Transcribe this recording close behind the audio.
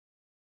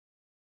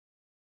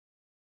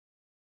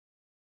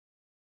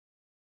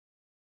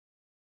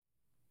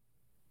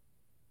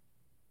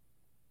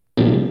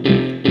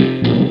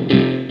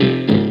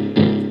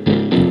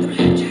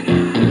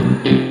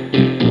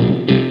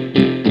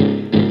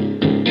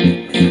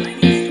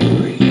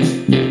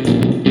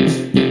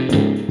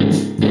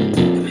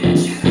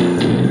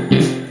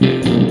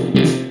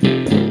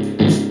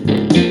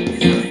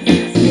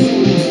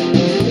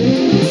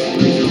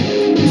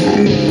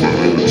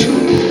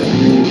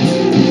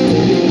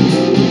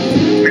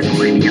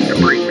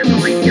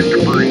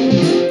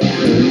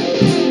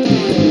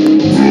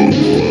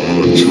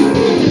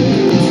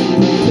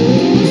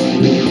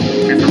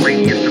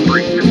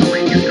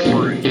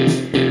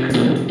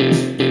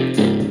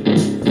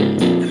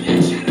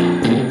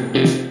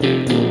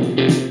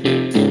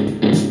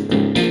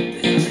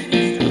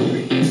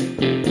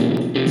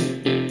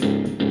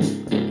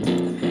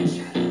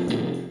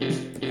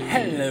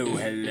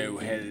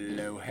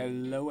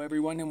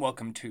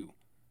to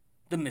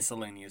the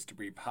Miscellaneous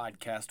Debris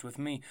Podcast with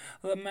me,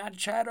 the Mad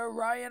Chatter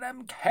Ryan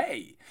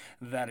MK.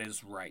 That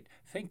is right.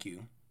 Thank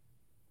you.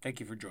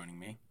 Thank you for joining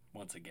me.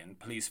 Once again,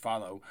 please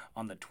follow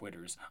on the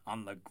Twitters,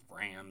 on the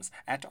Grams,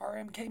 at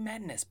RMK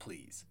Madness,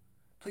 please.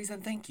 Please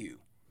and thank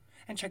you.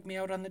 And check me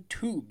out on the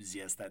tubes.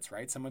 Yes, that's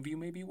right. Some of you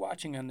may be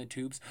watching on the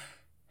tubes.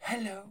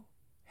 Hello.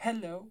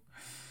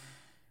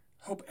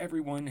 Hope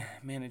everyone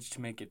managed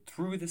to make it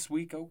through this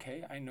week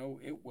okay. I know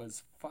it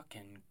was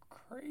fucking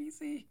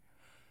crazy.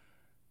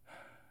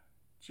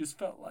 Just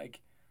felt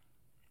like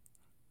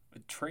a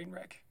train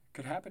wreck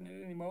could happen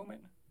at any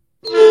moment.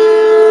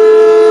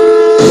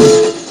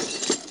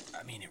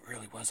 I mean, it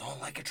really was all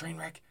like a train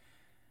wreck.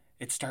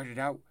 It started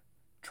out,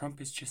 Trump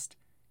is just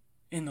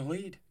in the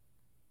lead.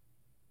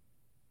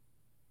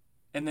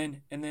 And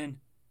then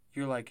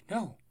you're like,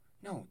 no,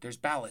 there's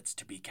ballots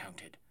to be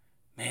counted.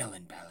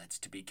 Mail-in ballots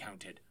to be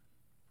counted.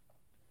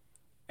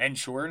 And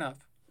sure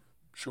enough,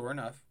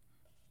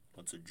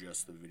 let's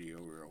adjust the video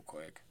real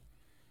quick.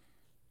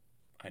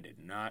 I did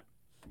not.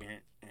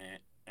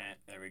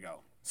 There we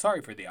go.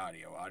 Sorry for the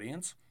audio,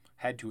 audience.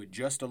 Had to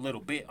adjust a little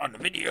bit on the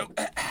video.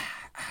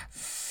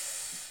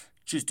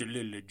 Just a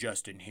little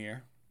adjusting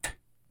here.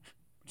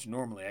 Which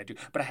normally I do.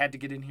 But I had to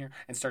get in here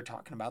and start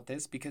talking about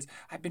this because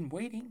I've been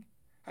waiting.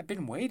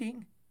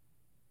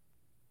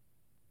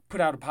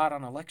 Put out a pod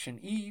on election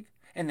eve.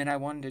 And then I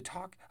wanted to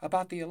talk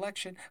about the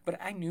election.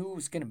 But I knew it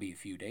was going to be a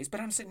few days.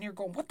 But I'm sitting here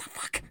going, what the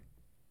fuck?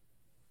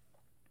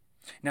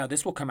 Now,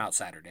 this will come out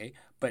Saturday,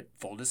 but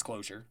full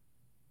disclosure,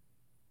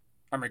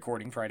 I'm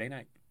recording Friday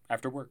night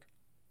after work.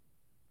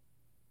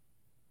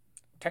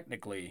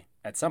 Technically,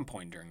 at some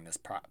point during this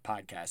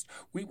podcast,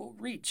 we will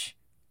reach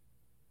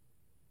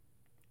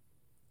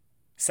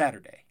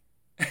Saturday.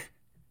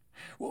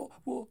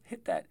 We'll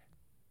hit that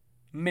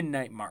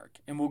midnight mark,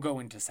 and we'll go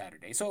into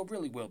Saturday. So it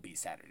really will be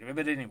Saturday.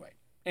 But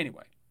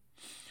anyway.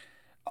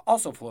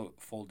 Also,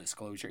 full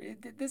disclosure,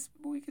 this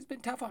week has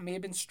been tough on me.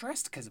 I've been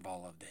stressed because of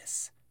all of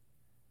this.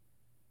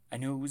 I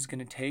knew it was going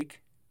to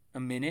take a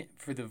minute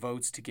for the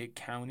votes to get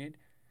counted,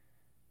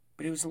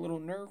 but it was a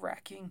little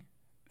nerve-wracking,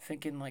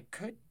 thinking, like,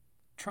 could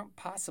Trump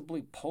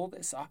possibly pull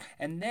this off?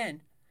 And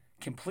then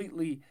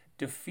completely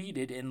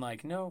defeated and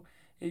like, no,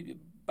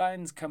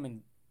 Biden's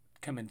coming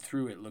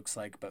through, it looks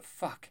like, but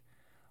fuck,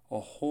 a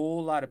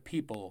whole lot of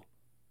people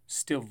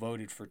still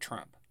voted for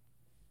Trump.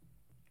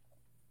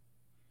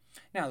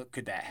 Now,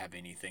 could that have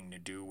anything to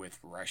do with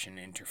Russian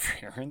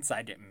interference?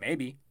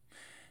 Maybe.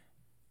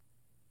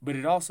 But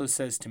it also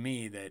says to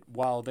me that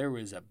while there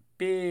was a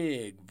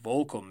big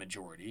vocal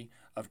majority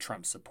of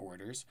Trump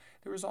supporters,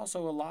 there was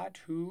also a lot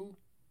who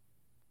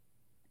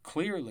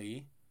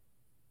clearly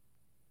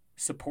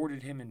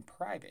supported him in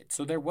private.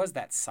 So there was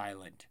that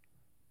silent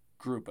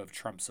group of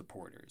Trump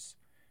supporters.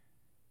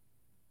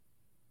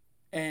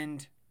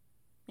 And,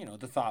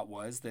 the thought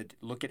was that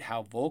look at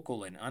how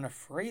vocal and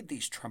unafraid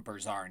these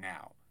Trumpers are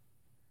now.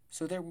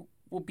 So there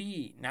will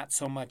be not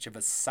so much of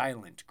a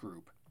silent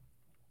group.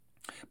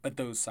 But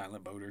those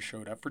silent voters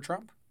showed up for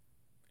Trump,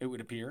 it would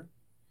appear.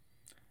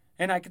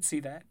 And I could see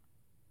that.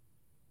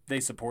 They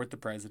support the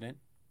president.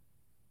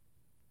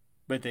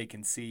 But they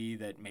can see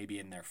that maybe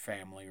in their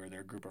family or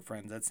their group of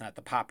friends, that's not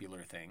the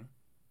popular thing.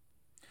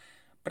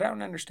 But I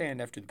don't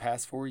understand after the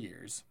past 4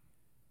 years,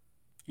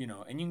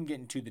 and you can get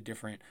into the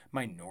different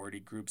minority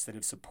groups that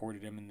have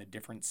supported him in the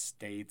different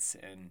states.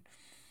 And,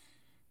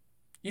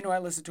 I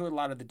listen to a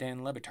lot of the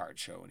Dan Le Batard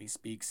show, and he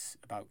speaks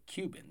about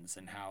Cubans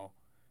and how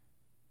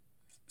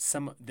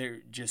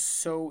they're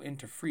just so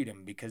into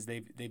freedom because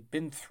they've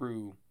been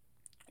through,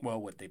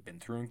 what they've been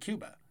through in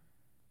Cuba.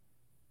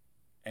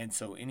 And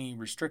so any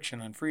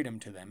restriction on freedom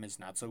to them is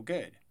not so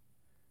good.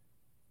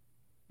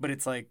 But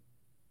it's like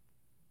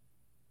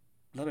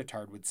Le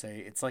Batard would say,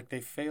 it's like they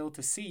fail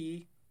to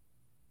see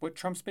what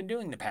Trump's been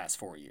doing the past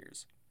 4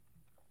 years.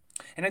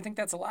 And I think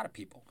that's a lot of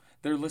people.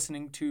 They're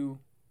listening to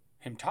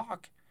him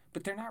talk,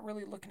 but they're not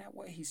really looking at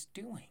what he's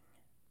doing.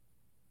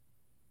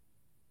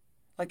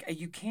 Like,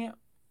 you can't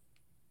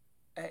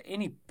at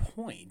any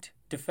point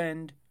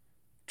defend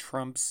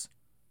Trump's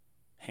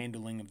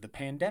handling of the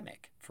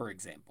pandemic, for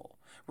example.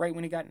 Right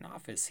when he got in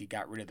office, he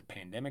got rid of the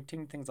pandemic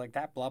team, things like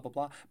that, blah, blah,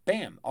 blah.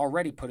 Bam,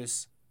 already put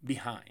us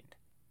behind.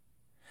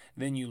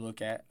 Then you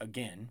look at,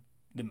 again,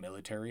 the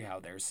military,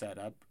 how they're set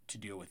up to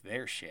deal with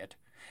their shit.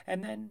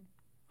 And then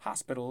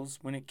hospitals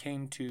when it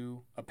came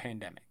to a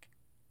pandemic.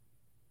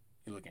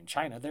 You look in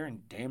China, they're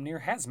in damn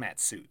near hazmat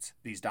suits,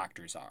 these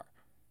doctors are.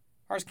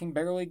 Ours can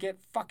barely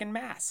get fucking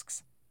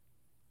masks.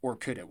 Or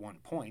could at one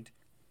point.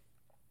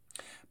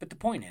 But the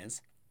point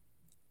is,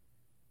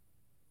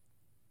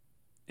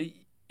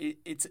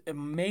 it's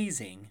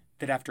amazing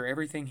that after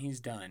everything he's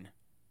done,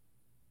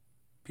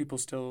 people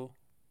still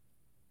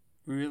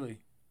really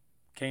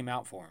came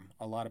out for him.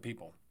 A lot of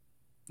people.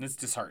 It's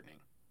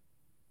disheartening.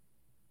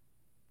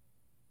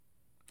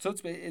 So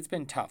it's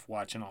been tough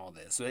watching all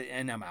this.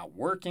 And I'm out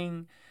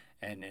working,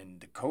 and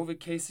the COVID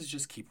cases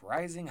just keep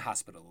rising.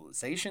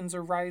 Hospitalizations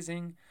are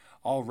rising.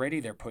 Already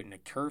they're putting a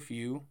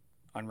curfew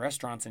on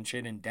restaurants and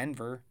shit in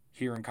Denver,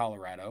 here in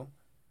Colorado.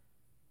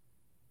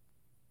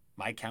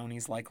 My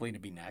county's likely to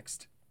be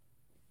next.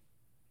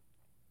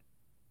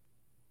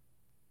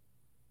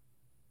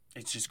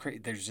 It's just crazy.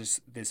 There's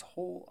just this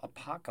whole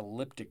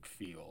apocalyptic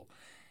feel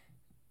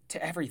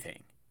to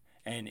everything.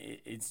 And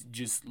it's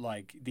just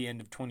like the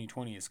end of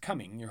 2020 is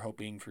coming. You're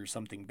hoping for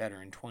something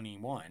better in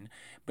 21.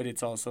 But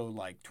it's also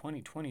like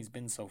 2020's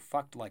been so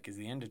fucked. Like, is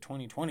the end of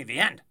 2020 the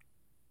end?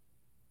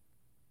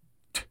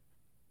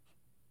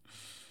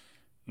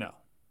 No.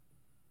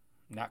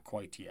 Not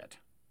quite yet.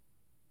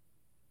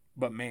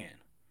 But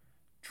man,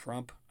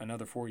 Trump,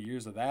 another 4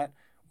 years of that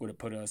would have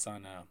put us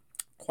on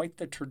quite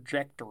the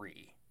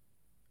trajectory.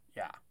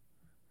 Yeah.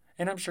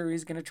 And I'm sure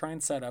he's going to try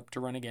and set up to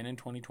run again in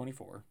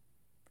 2024.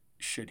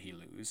 Should he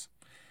lose.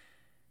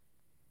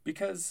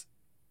 Because,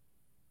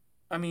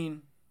 I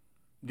mean,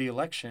 the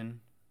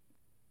election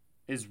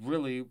is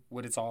really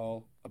what it's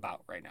all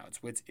about right now.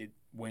 It's what's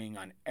weighing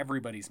on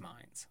everybody's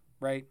minds,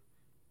 right?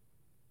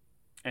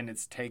 And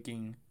it's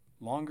taking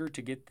longer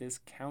to get this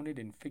counted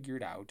and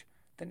figured out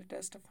than it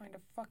does to find a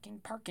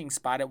fucking parking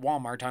spot at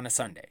Walmart on a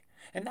Sunday.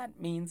 And that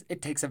means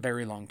it takes a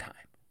very long time.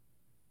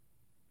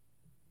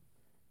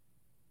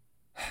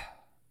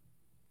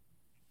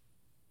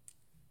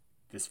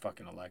 This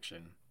fucking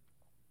election.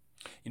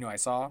 You know, I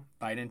saw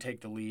Biden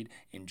take the lead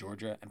in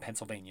Georgia and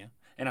Pennsylvania,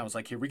 and I was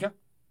like, here we go.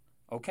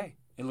 Okay,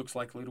 it looks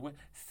likely to win.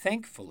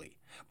 Thankfully.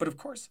 But of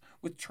course,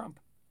 with Trump,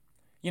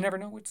 you never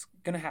know what's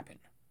going to happen.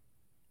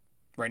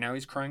 Right now,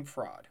 he's crying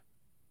fraud,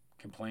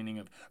 complaining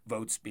of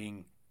votes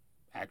being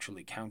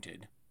actually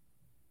counted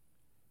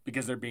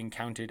because they're being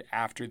counted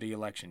after the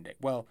election day.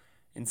 Well,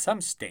 in some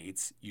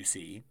states, you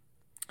see,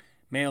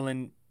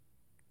 mail-in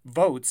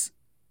votes,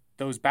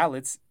 those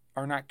ballots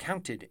are not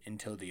counted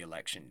until the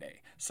election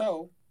day.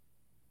 So,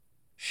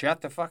 shut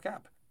the fuck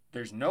up.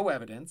 There's no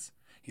evidence.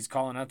 He's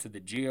calling out to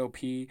the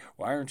GOP,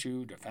 why aren't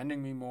you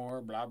defending me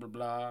more, blah, blah,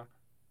 blah.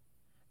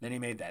 Then he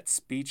made that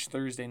speech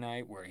Thursday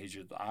night where he's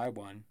just, I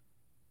won.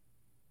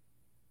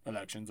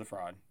 Election's a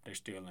fraud. They're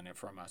stealing it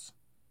from us.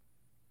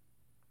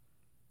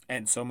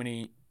 And so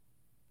many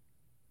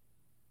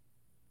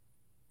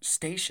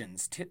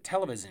stations,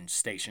 television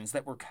stations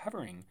that were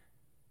covering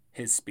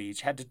his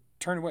speech had to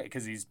turn away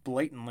because he's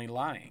blatantly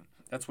lying.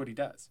 That's what he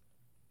does.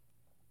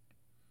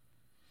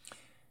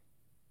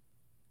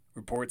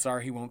 Reports are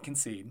he won't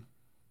concede.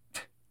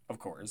 Of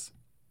course.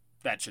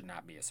 That should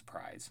not be a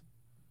surprise.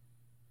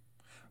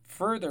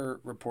 Further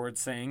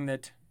reports saying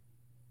that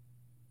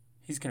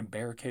he's going to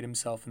barricade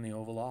himself in the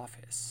Oval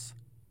Office.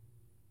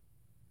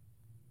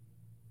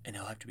 And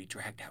he'll have to be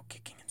dragged out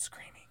kicking and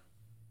screaming.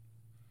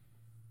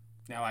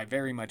 Now, I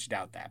very much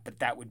doubt that, but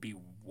that would be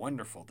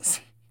wonderful to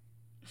see.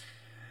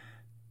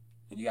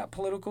 And you got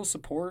political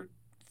support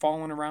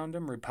falling around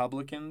him.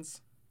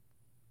 Republicans,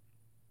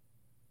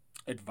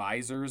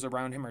 advisors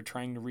around him are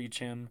trying to reach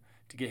him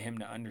to get him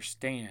to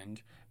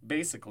understand,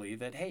 basically,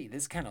 that, hey,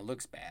 this kind of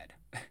looks bad.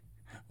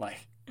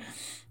 Like,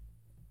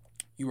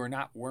 you are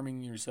not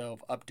warming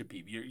yourself up to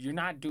people. You're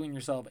not doing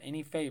yourself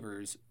any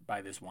favors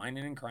by this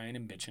whining and crying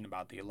and bitching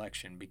about the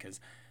election because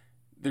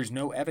there's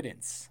no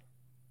evidence.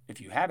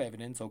 If you have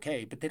evidence,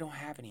 okay, but they don't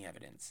have any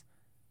evidence.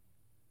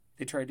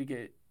 They tried to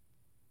get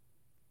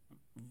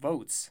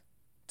votes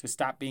to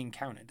stop being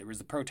counted. There was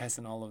the protests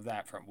and all of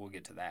that from, we'll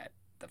get to that,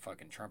 the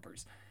fucking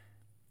Trumpers.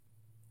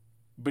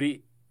 But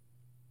he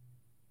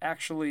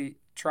actually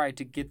tried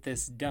to get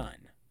this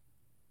done.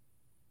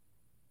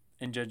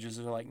 And judges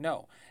are like,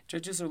 no.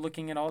 Judges are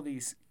looking at all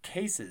these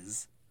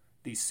cases,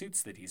 these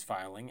suits that he's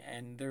filing,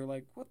 and they're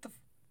like, what the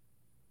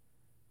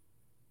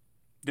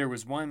There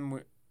was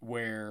one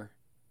where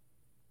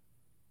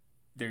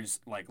there's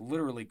like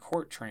literally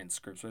court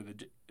transcripts where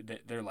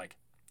they're like,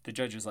 the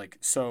judge is like,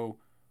 so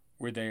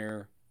were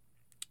there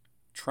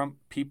Trump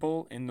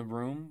people in the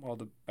room while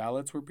the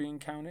ballots were being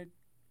counted?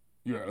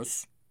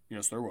 Yes,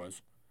 there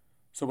was.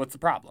 So what's the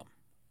problem?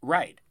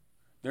 Right.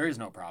 There is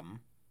no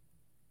problem.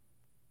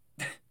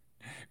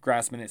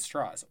 Grasping at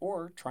straws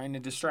or trying to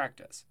distract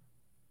us.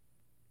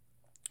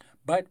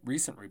 But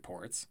recent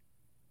reports,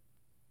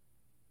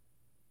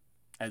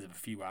 as of a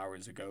few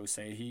hours ago,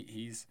 say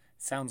he's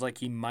sounds like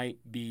he might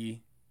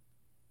be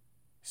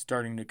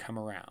starting to come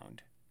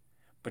around.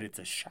 But it's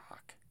a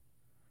shock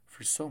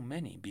for so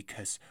many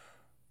because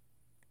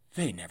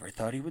they never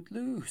thought he would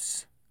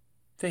lose.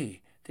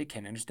 They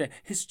can't understand.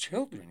 His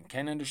children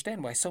can't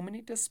understand why so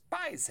many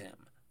despise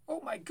him.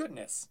 Oh my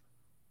goodness.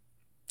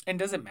 And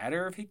does it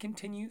matter if he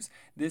continues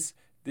this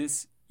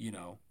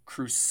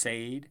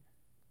crusade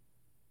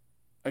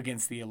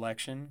against the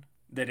election,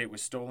 that it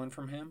was stolen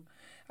from him?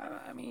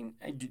 I mean,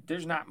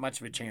 there's not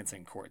much of a chance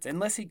in courts,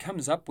 unless he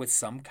comes up with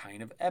some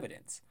kind of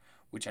evidence,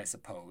 which I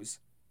suppose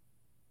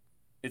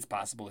it's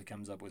possible he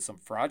comes up with some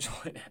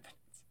fraudulent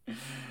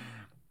evidence.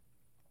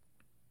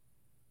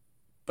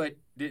 But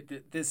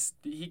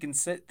he can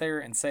sit there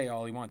and say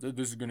all he wants.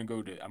 This is going to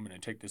go to, I'm going to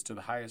take this to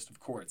the highest of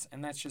courts.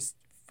 And that's just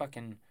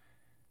fucking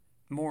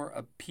more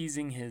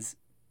appeasing his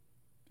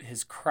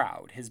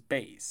crowd, his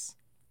base.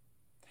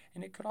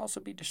 And it could also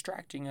be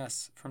distracting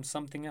us from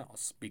something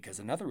else, because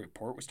another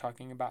report was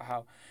talking about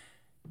how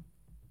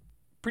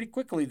pretty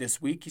quickly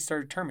this week, he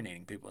started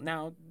terminating people.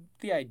 Now,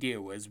 the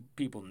idea was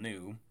people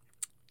knew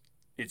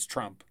it's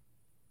Trump.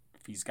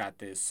 If he's got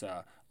this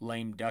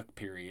lame duck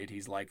period,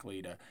 he's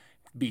likely to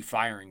be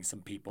firing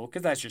some people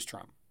because that's just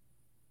Trump.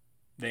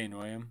 They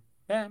annoy him.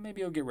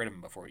 Maybe he'll get rid of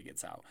him before he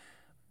gets out.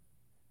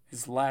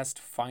 His last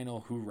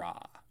final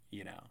hoorah,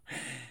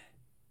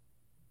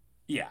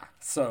 Yeah,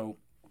 so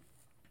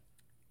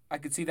I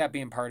could see that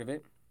being part of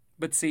it.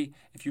 But see,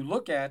 if you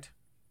look at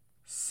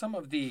some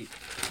of the...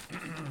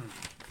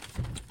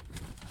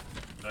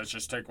 Let's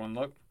just take one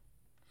look.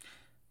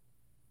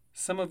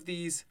 Some of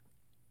these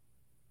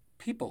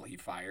people he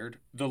fired,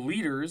 the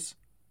leaders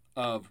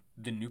of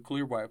the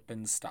nuclear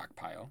weapons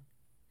stockpile,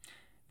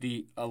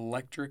 the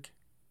electric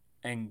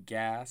and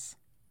gas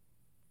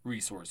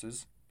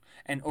resources,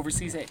 and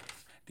overseas aid.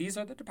 These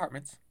are the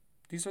departments,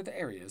 these are the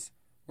areas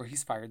where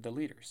he's fired the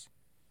leaders.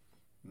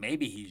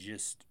 Maybe he's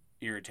just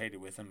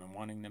irritated with them and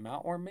wanting them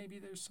out, or maybe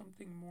there's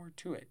something more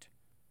to it.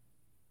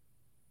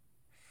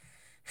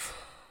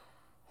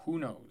 Who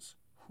knows?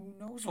 Who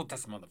knows with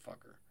this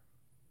motherfucker?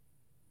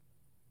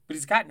 But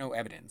he's got no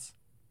evidence.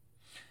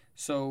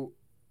 So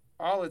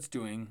all it's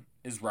doing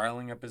is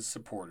riling up his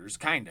supporters,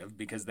 kind of,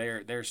 because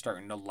they're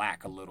starting to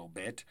lack a little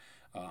bit.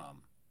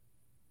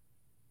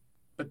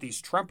 But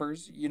these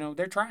Trumpers,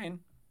 they're trying.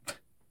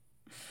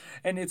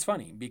 And it's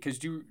funny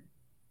because a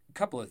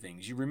couple of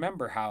things. You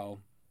remember how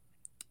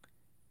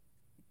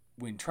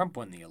when Trump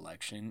won the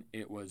election,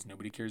 it was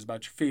nobody cares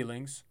about your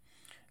feelings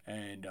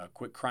and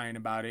quit crying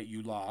about it,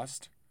 you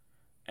lost.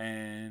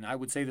 And I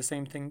would say the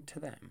same thing to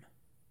them.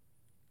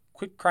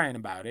 Quit crying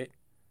about it.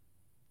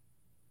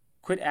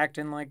 Quit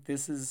acting like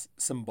this is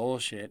some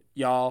bullshit.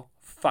 Y'all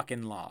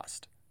fucking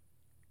lost.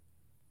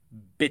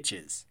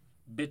 Bitches.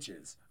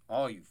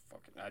 All you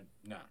fucking...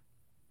 Nah.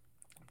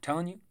 I'm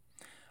telling you,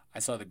 I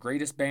saw the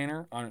greatest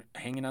banner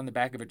hanging on the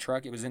back of a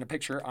truck. It was in a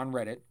picture on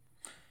Reddit.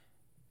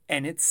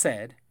 And it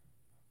said,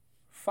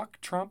 fuck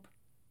Trump.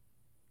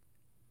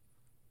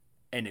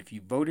 And if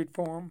you voted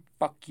for him,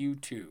 fuck you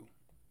too.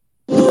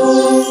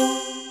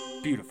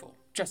 Beautiful.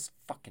 Just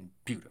fucking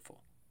beautiful.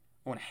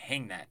 I want to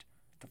hang that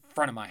at the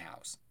front of my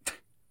house.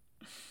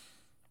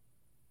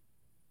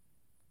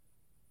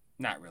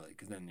 Not really,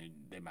 because then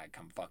they might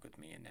come fuck with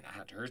me and then I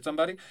have to hurt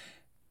somebody.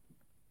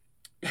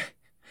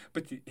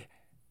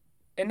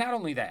 And not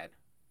only that,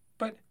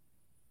 but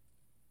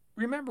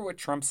remember what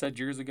Trump said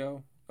years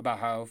ago about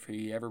how if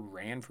he ever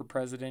ran for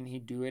president,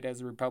 he'd do it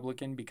as a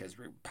Republican because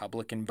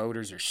Republican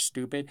voters are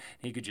stupid.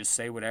 He could just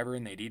say whatever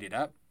and they'd eat it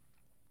up.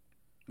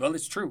 Well,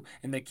 it's true,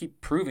 and they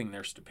keep proving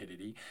their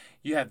stupidity.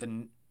 You have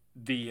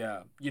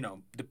the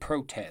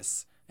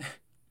protests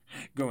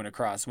going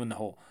across when the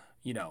whole,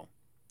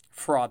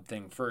 fraud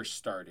thing first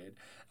started.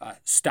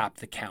 Stop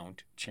the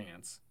count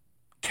chance.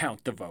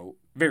 Count the vote.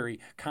 Very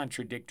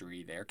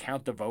contradictory there.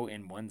 Count the vote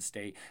in one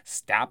state.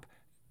 Stop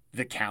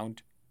the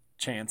count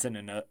chance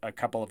in a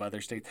couple of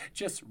other states.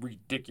 Just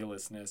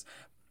ridiculousness.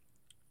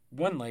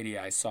 One lady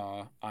I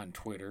saw on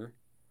Twitter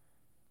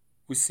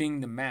was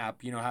seeing the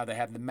map, how they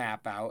have the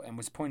map out, and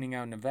was pointing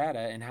out Nevada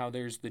and how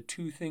there's the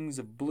two things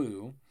of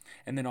blue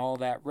and then all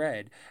that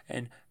red.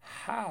 And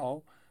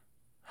how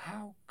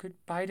could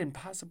Biden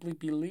possibly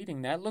be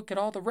leading that? Look at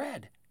all the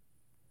red.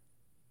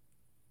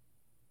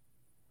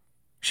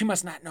 She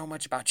must not know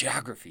much about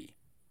geography.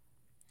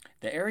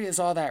 The areas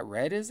all that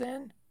red is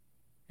in,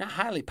 not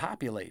highly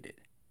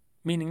populated,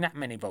 meaning not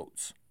many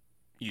votes,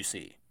 you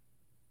see.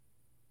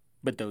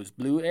 But those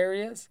blue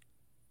areas,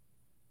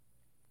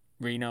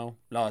 Reno,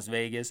 Las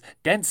Vegas,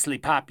 densely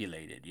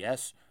populated,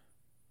 yes?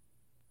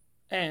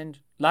 And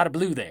a lot of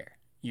blue there,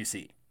 you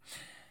see.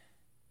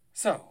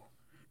 So,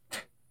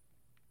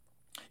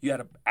 you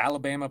had an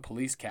Alabama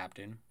police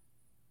captain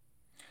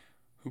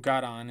who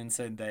got on and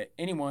said that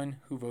anyone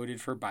who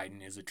voted for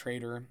Biden is a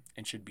traitor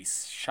and should be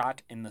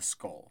shot in the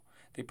skull.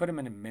 They put him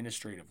in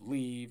administrative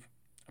leave.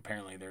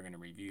 Apparently, they're going to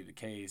review the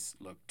case,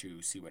 look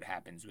to see what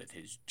happens with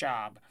his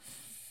job.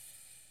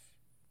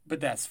 But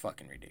that's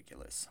fucking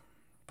ridiculous.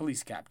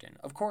 Police captain,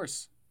 of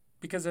course,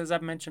 because as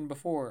I've mentioned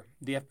before,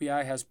 the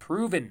FBI has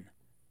proven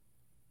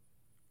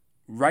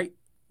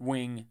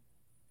right-wing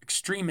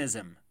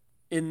extremism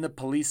in the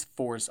police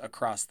force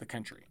across the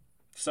country.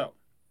 So,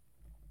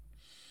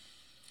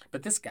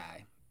 but this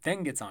guy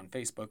then gets on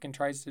Facebook and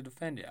tries to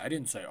defend it. I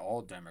didn't say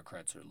all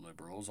Democrats are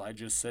liberals. I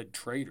just said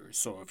traitors.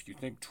 So if you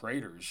think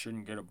traitors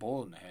shouldn't get a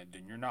bullet in the head,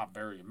 then you're not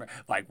very...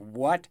 Like,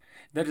 what?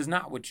 That is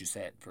not what you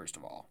said, first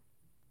of all.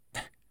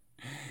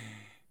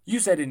 You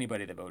said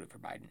anybody that voted for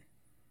Biden.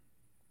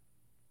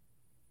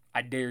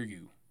 I dare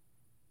you.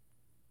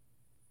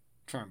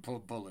 Try and pull a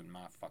bullet in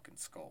my fucking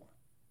skull.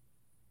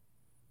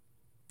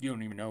 You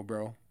don't even know,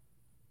 bro.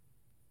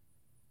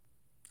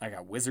 I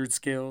got wizard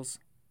skills.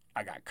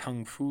 I got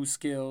kung fu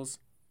skills.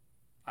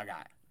 I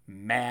got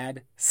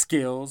mad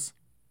skills.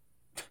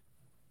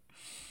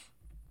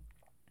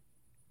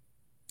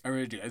 I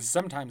really do.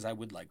 Sometimes I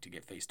would like to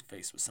get face to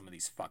face with some of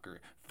these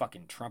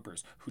fucking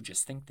Trumpers who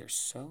just think they're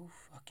so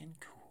fucking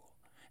cool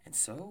and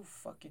so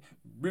fucking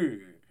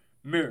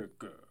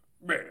America.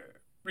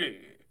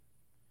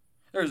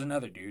 There's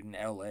another dude in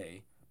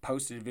LA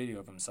posted a video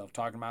of himself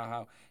talking about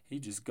how he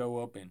just go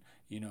up and,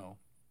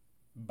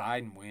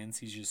 Biden wins,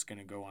 he's just going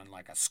to go on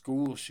like a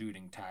school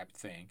shooting type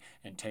thing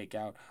and take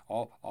out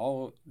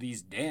all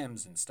these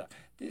dams and stuff.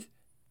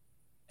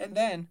 And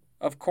then,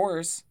 of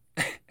course,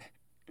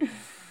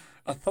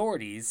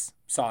 authorities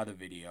saw the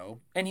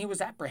video and he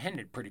was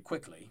apprehended pretty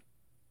quickly.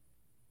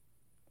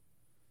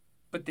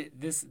 But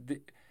this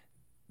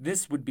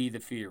would be the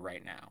fear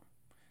right now.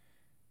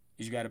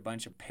 Is you got a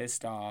bunch of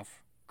pissed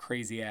off,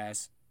 crazy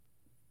ass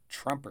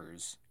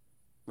Trumpers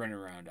running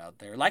around out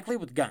there, likely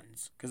with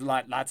guns, because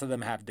lots of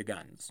them have the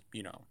guns,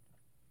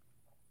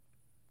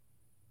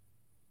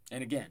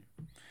 And again,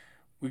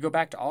 we go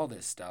back to all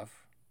this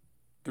stuff.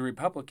 The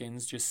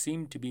Republicans just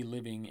seem to be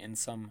living in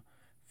some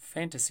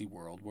fantasy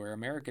world where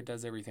America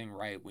does everything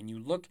right. When you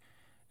look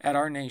at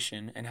our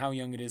nation and how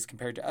young it is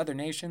compared to other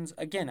nations,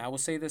 again, I will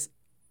say this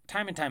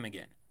time and time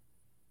again.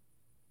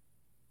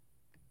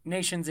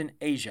 Nations in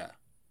Asia,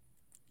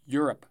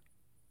 Europe,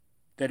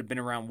 that have been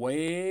around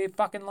way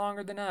fucking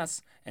longer than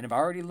us and have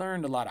already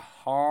learned a lot of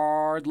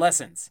hard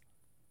lessons.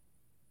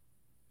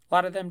 A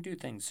lot of them do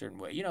things a certain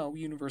way.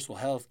 Universal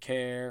health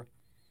care,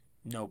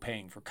 no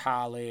paying for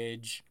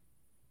college.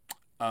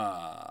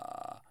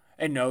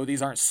 And no,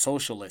 these aren't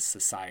socialist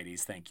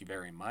societies, thank you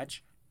very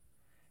much.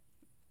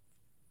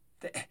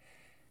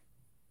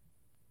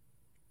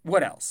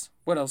 What else?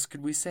 What else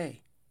could we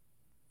say?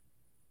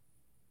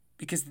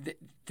 Because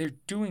they're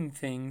doing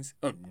things.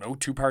 Oh, no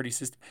two-party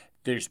system.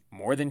 There's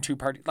more than two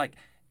parties. Like,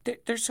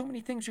 there's so many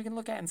things you can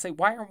look at and say,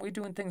 why aren't we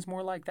doing things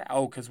more like that?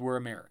 Oh, because we're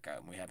America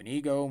and we have an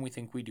ego and we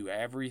think we do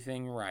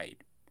everything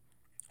right.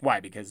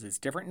 Why? Because it's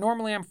different.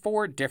 Normally, I'm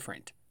for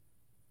different.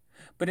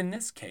 But in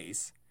this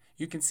case,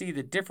 you can see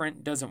that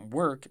different doesn't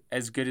work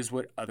as good as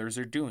what others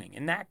are doing.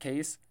 In that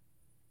case,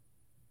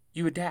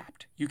 you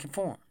adapt. You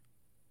conform.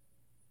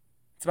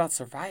 It's about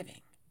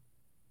surviving.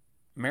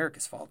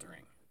 America's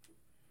faltering.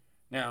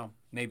 Now,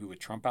 maybe with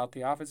Trump out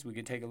the office, we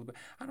could take a little bit.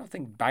 I don't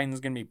think Biden's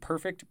going to be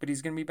perfect, but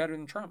he's going to be better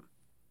than Trump.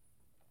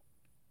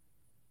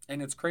 And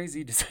it's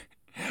crazy to say.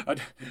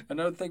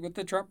 Another thing with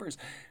the Trumpers.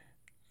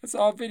 I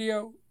saw a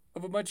video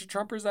of a bunch of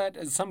Trumpers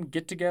at some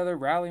get-together,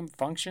 rally,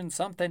 function,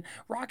 something,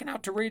 rocking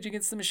out to Rage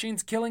Against the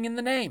Machine's Killing in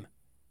the Name.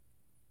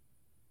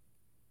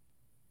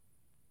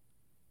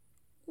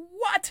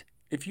 What?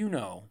 If you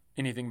know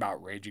anything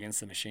about Rage Against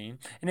the Machine,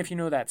 and if you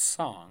know that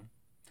song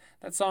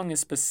is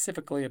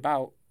specifically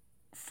about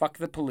fuck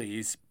the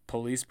police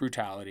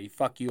brutality,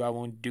 fuck you, I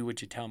won't do what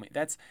you tell me.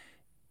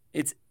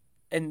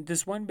 And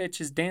this one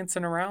bitch is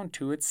dancing around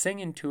to it,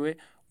 singing to it,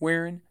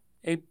 wearing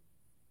a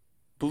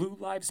Blue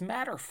Lives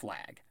Matter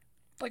flag.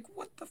 Like,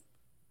 what the...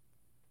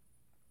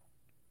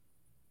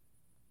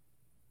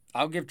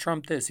 I'll give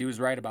Trump this. He was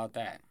right about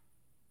that.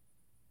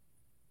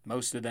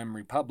 Most of them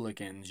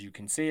Republicans, you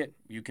can see it.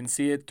 You can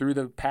see it through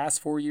the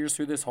past 4 years,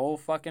 through this whole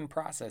fucking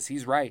process.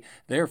 He's right.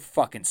 They're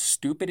fucking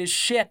stupid as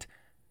shit.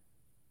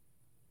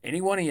 Any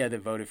one of you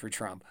that voted for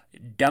Trump,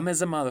 dumb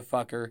as a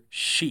motherfucker,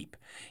 sheep.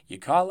 You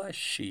call us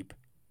sheep,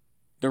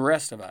 the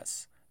rest of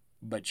us.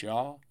 But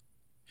y'all,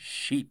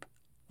 sheep.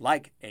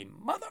 Like a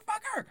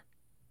motherfucker.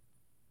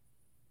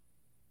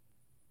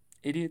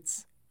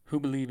 Idiots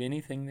who believe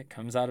anything that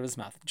comes out of his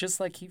mouth. Just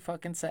like he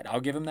fucking said. I'll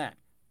give him that.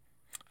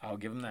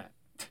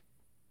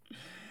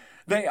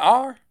 They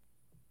are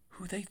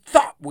who they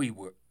thought we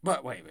were.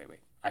 But wait.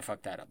 I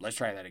fucked that up. Let's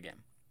try that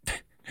again.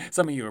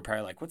 Some of you are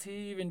probably like, what's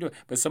he even doing?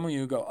 But some of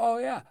you go, oh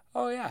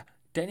yeah,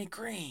 Denny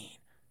Green.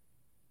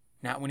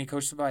 Not when he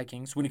coached the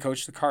Vikings, when he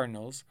coached the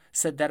Cardinals,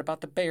 said that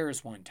about the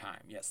Bears one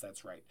time. Yes,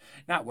 that's right.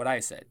 Not what I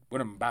said,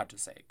 what I'm about to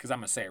say, because I'm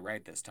going to say it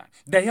right this time.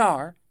 They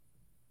are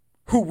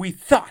who we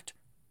thought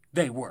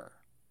they were.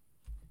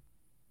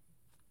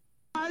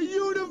 Our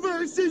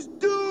universe is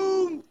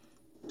doomed!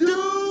 Doomed!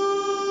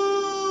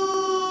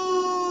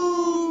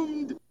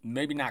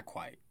 Maybe not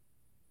quite.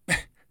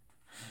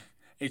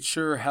 It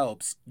sure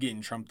helps getting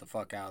Trump the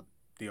fuck out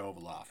the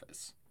Oval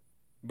Office.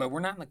 But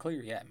we're not in the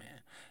clear yet, man.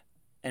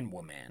 And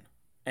woman.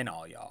 And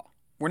all y'all.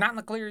 We're not in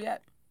the clear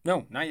yet.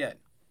 No, not yet.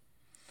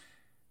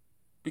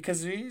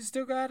 Because we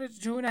still got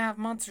 2.5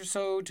 months or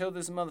so till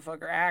this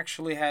motherfucker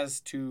actually has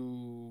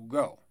to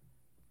go.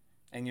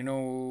 And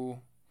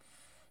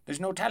there's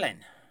no telling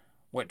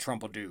what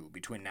Trump will do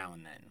between now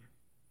and then.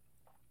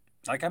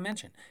 Like I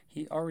mentioned,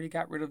 he already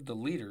got rid of the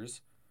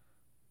leaders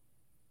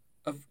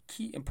of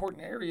key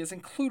important areas,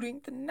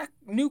 including the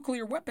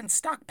nuclear weapons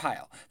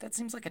stockpile. That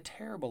seems like a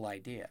terrible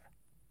idea.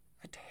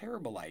 A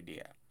terrible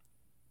idea.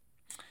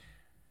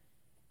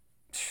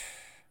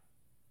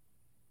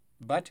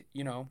 But,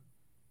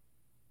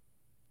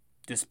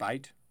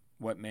 despite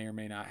what may or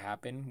may not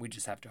happen, we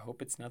just have to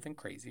hope it's nothing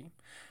crazy.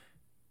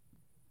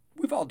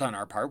 We've all done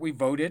our part. We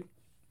voted.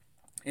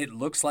 It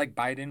looks like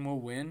Biden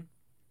will win.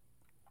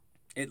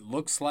 It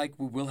looks like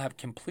we will have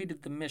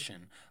completed the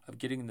mission of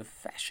getting the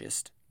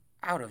fascist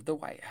out of the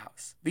White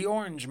House. The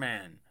Orange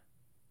Man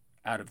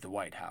out of the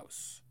White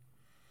House.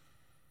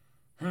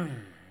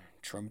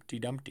 Trumpty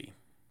Dumpty.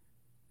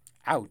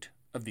 Out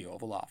of the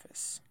Oval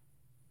Office.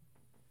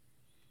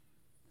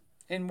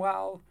 And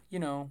while,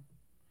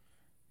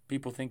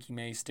 people think he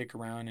may stick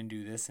around and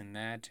do this and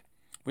that,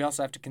 we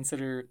also have to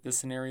consider the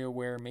scenario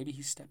where maybe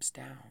he steps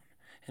down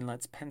and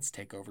lets Pence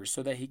take over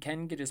so that he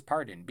can get his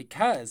pardon.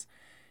 Because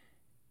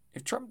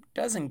if Trump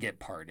doesn't get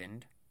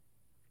pardoned,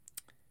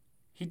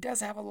 he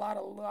does have a lot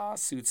of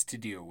lawsuits to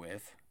deal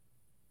with,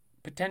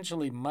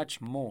 potentially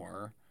much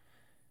more,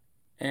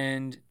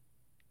 and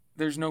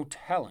there's no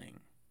telling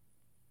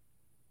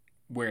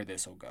where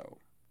this will go.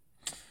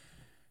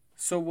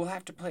 So we'll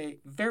have to pay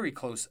very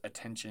close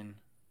attention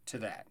to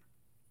that.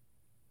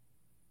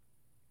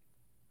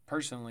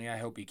 Personally, I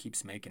hope he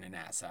keeps making an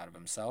ass out of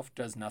himself,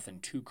 does nothing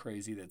too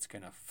crazy that's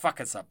going to fuck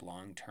us up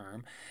long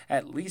term,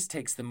 at least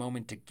takes the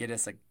moment to get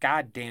us a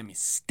goddamn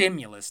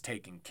stimulus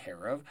taken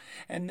care of,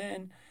 and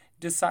then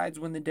decides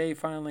when the day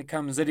finally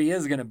comes that he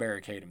is going to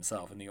barricade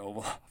himself in the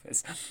Oval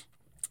Office.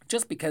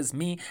 Just because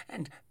me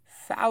and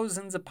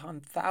thousands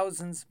upon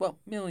thousands, well,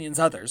 millions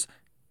others,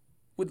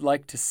 would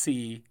like to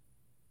see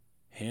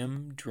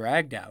him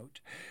dragged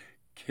out,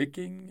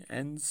 kicking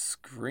and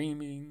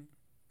screaming.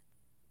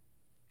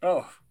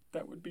 Oh,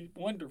 that would be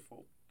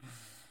wonderful.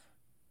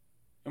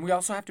 And we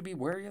also have to be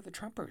wary of the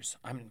Trumpers.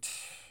 I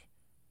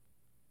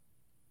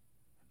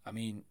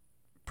mean,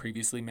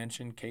 previously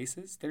mentioned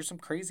cases, there's some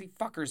crazy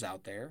fuckers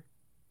out there,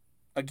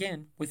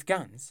 again, with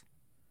guns.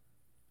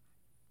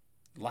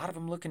 A lot of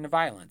them looking to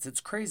violence.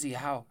 It's crazy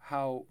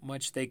how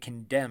much they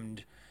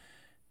condemned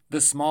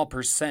the small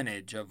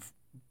percentage of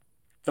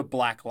the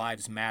Black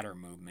Lives Matter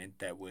movement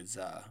that was,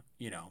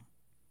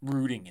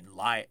 rooting and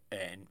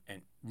rioting.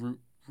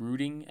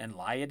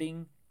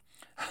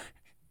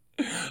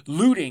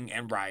 Looting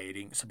and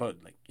rioting,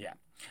 supposedly, yeah.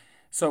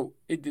 So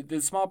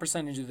the small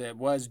percentage of that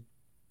was,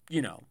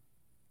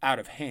 out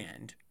of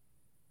hand.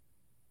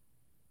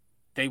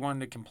 They wanted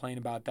to complain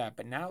about that,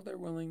 but now they're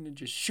willing to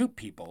just shoot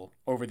people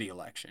over the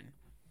election.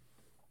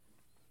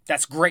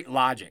 That's great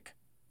logic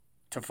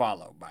to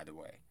follow, by the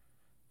way.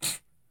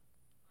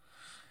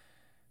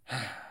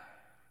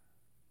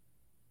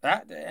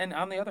 And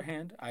on the other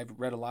hand, I've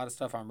read a lot of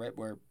stuff on Reddit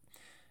where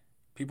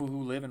people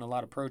who live in a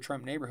lot of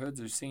pro-Trump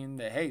neighborhoods are seeing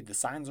that, hey, the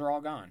signs are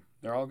all gone.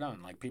 They're all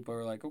gone. Like, people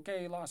are like,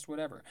 okay, lost,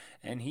 whatever.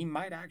 And he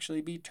might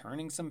actually be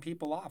turning some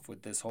people off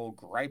with this whole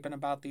griping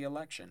about the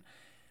election.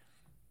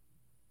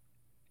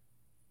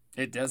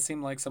 It does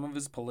seem like some of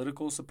his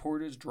political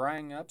support is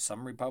drying up.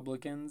 Some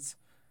Republicans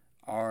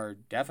are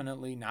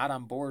definitely not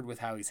on board with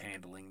how he's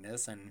handling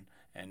this, and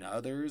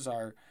others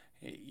are,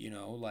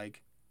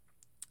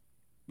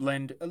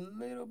 lend a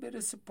little bit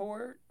of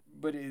support,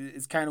 but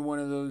it's kind of one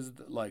of those,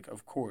 like,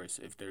 of course,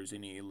 if there's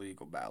any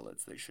illegal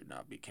ballots, they should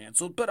not be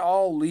canceled, but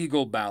all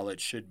legal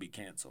ballots should be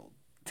canceled.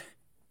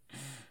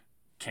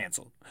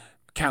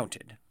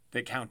 Counted.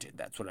 They counted,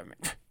 that's what I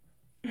meant.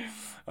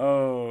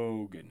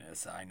 Oh,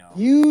 goodness, I know.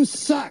 You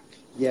suck,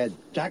 you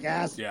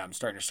jackass. Yeah, I'm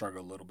starting to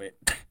struggle a little bit.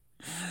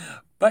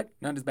 But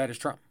not as bad as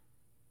Trump.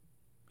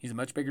 He's a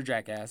much bigger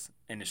jackass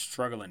and is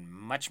struggling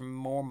much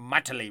more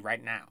mightily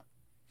right now.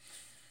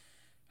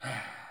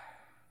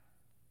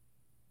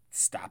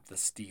 Stop the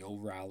steal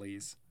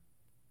rallies.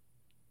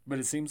 But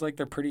it seems like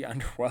they're pretty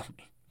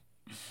underwhelming.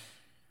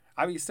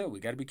 I mean, still, we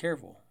got to be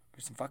careful.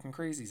 There's some fucking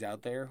crazies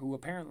out there who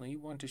apparently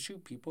want to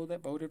shoot people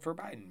that voted for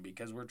Biden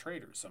because we're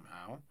traitors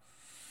somehow.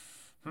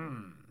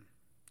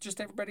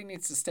 Just everybody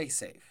needs to stay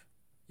safe.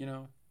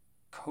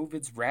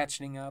 COVID's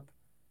ratcheting up.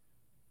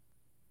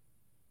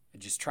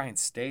 Just try and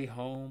stay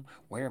home.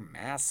 Wear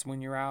masks when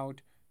you're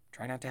out.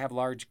 Try not to have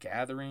large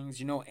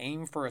gatherings.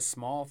 Aim for a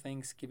small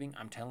Thanksgiving.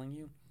 I'm telling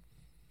you.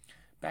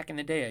 Back in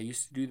the day, I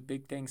used to do the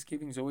big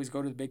Thanksgivings. Always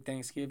go to the big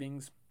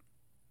Thanksgivings.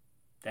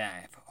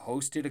 I've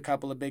hosted a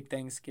couple of big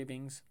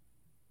Thanksgivings.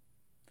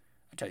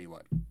 I tell you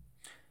what.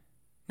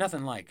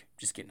 Nothing like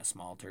just getting a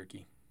small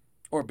turkey.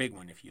 Or a big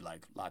one if you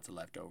like lots of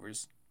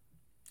leftovers.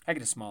 I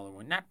get a smaller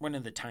one. Not one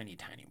of the tiny,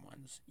 tiny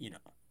ones.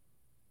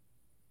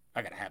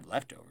 I gotta have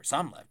leftovers.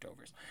 Some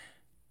leftovers.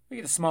 We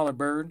get a smaller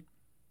bird.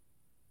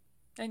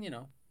 And,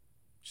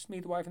 just me,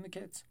 the wife, and the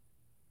kids.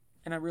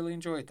 And I really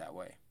enjoy it that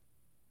way.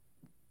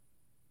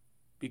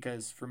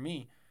 Because for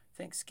me,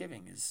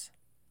 Thanksgiving is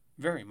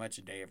very much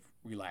a day of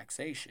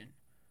relaxation.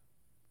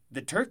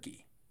 The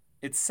turkey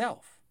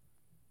itself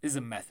is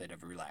a method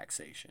of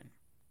relaxation.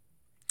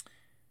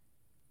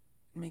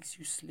 It makes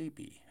you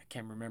sleepy. I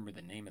can't remember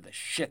the name of the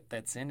shit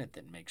that's in it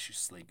that makes you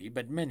sleepy,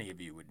 but many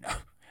of you would know.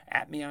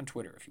 At me on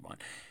Twitter if you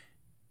want.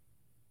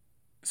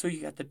 So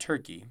you got the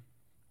turkey,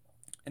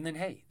 and then,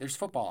 hey, there's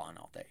football on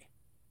all day.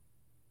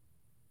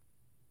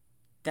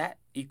 That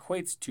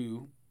equates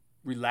to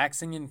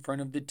relaxing in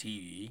front of the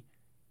TV,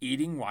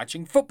 eating,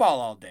 watching football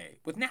all day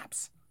with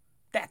naps.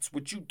 That's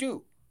what you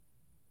do.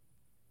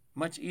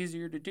 Much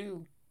easier to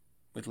do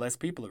with less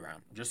people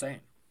around. Just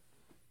saying.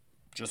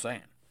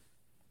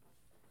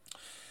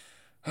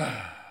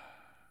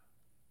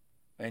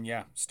 And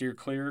yeah, steer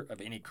clear of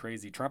any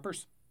crazy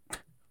Trumpers.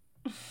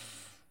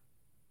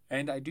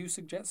 And I do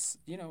suggest,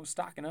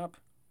 stocking up.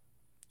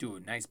 Do a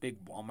nice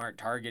big Walmart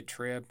Target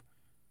trip.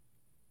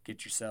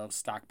 Get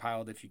yourselves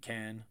stockpiled if you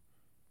can.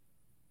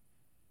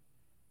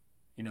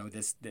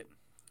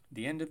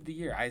 the end of the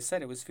year. I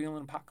said it was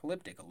feeling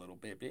apocalyptic a little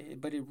bit,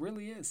 but it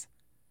really is.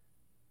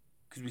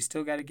 Because we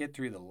still got to get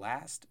through the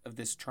last of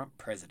this Trump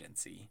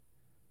presidency.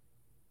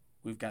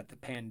 We've got the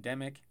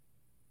pandemic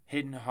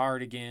hitting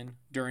hard again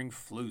during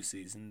flu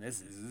season. This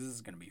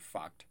is going to be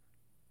fucked.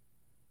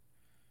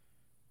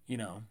 You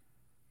know,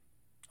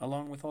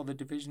 along with all the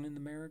division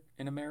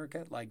in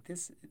America, like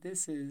this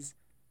is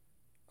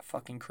a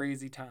fucking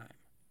crazy time.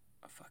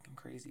 A fucking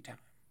crazy time.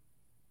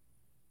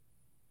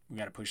 We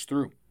got to push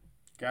through.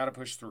 Got to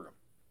push through.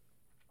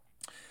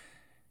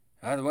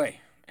 By the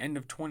way, end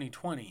of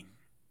 2020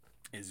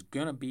 is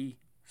going to be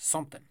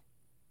something.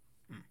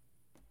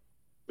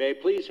 May I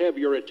please have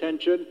your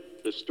attention?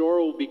 The store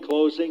will be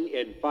closing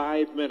in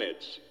 5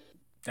 minutes.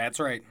 That's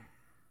right.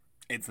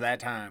 It's that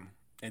time.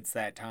 It's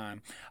that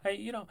time. I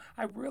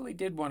really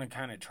did want to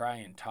kind of try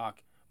and talk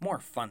more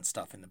fun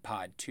stuff in the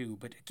pod too.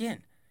 But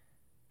again,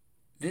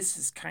 this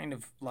is kind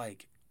of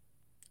like,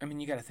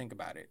 you got to think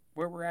about it.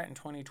 Where we're at in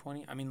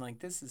 2020,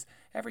 this is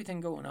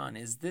everything going on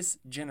is this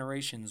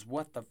generation's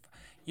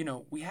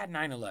we had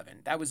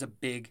 9/11. That was a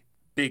big,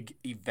 big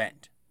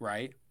event,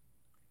 right?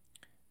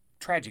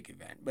 Tragic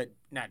event, but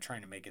not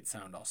trying to make it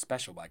sound all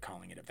special by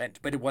calling it an event.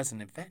 But it was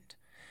an event.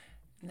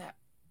 And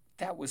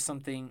that was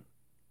something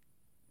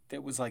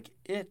that was like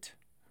it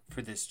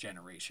for this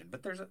generation.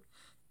 But there's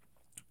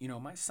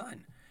my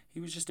son,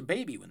 he was just a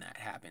baby when that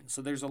happened.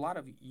 So there's a lot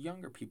of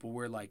younger people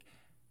where like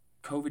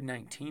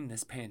COVID-19,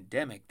 this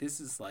pandemic, this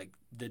is like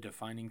the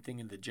defining thing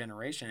of the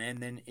generation. And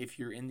then if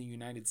you're in the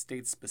United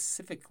States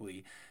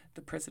specifically,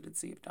 the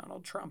presidency of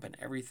Donald Trump and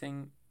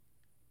everything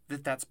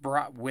that's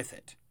brought with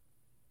it.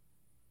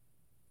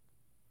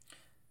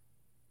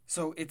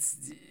 So it's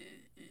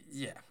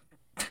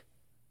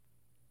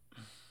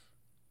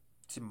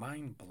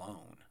mind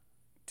blown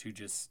to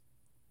just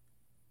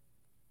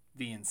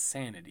the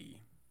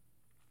insanity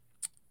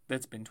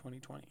that's been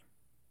 2020.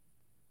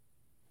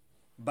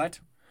 But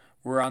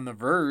we're on the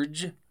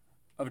verge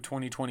of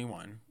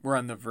 2021. We're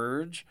on the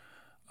verge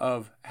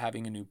of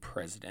having a new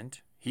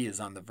president. He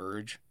is on the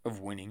verge of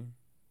winning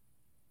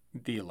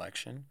the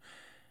election.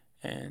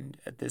 And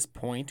at this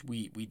point,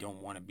 we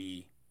don't want to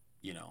be,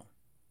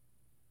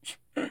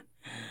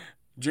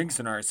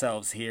 jinxing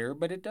ourselves here,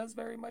 but it does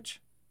very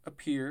much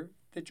appear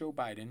that Joe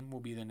Biden will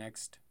be the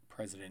next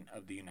president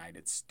of the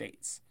United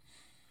States.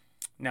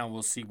 Now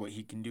we'll see what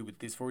he can do with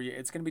this for you.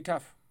 It's going to be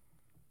tough.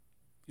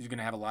 He's going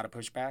to have a lot of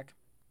pushback,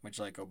 much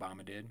like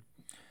Obama did.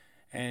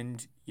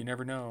 And you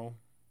never know.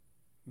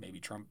 Maybe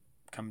Trump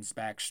comes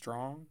back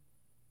strong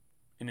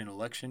in an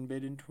election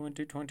bid in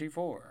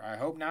 2024. I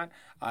hope not.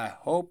 I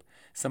hope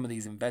some of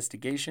these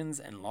investigations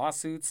and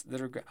lawsuits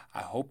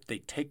I hope they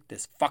take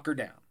this fucker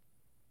down.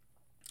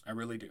 I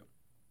really do.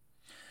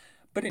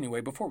 But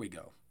anyway, before we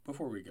go,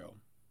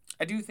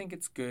 I do think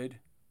it's good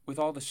with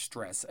all the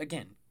stress.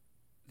 Again,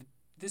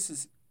 this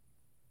is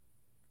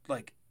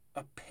like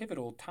a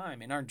pivotal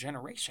time in our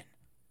generation.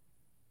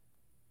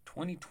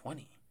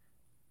 2020.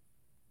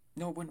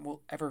 No one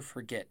will ever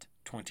forget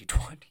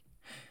 2020.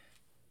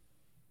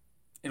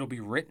 It'll be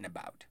written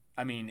about.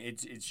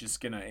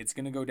 It's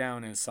gonna go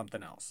down as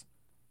something else.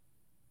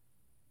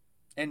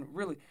 And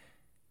really,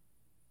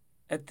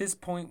 at this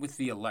point with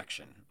the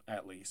election,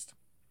 at least,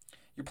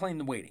 you're playing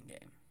the waiting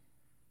game.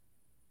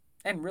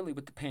 And really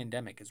with the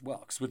pandemic as well.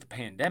 Because with the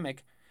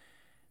pandemic,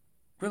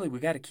 really we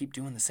got to keep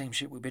doing the same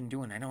shit we've been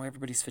doing. I know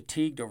everybody's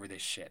fatigued over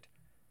this shit.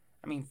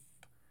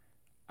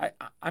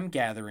 I'm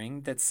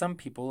gathering that some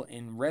people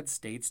in red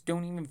states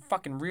don't even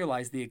fucking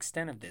realize the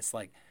extent of this.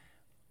 Like,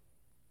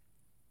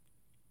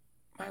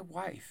 my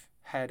wife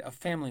had a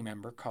family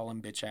member call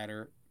him bitch at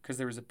her because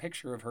there was a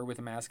picture of her with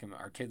a mask and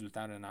our kids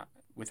without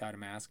a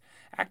mask,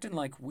 acting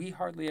like we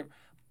hardly ever.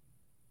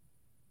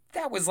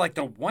 That was like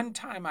the one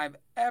time I've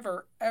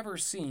ever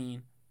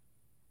seen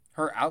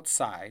her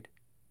outside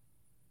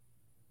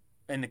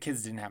and the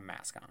kids didn't have a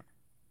mask on.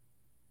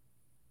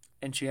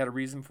 And she had a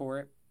reason for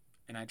it,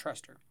 and I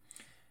trust her.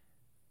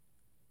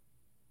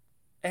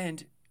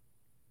 And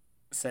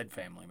said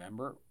family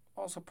member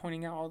also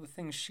pointing out all the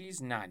things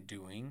she's not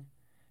doing.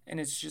 And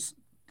it's just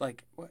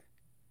like, what?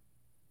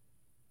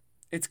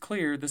 It's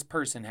clear this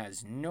person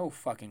has no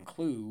fucking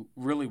clue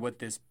really what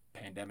this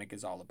pandemic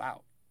is all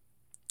about.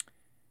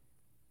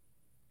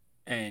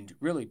 And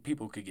really,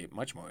 people could get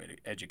much more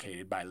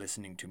educated by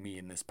listening to me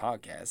in this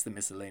podcast, the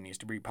Miscellaneous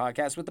Debris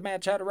Podcast with the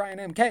Mad Chatter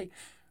Ryan MK,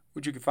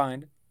 which you can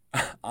find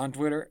on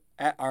Twitter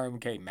at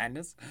RMK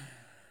Madness,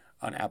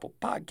 on Apple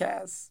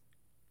Podcasts,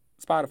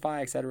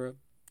 Spotify, etc.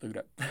 Look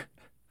it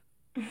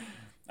up.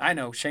 I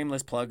know,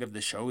 shameless plug of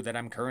the show that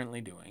I'm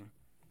currently doing.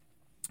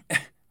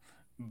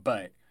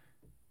 But,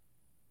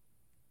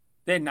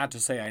 then not to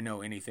say I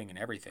know anything and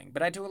everything,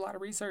 but I do a lot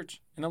of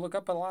research and I look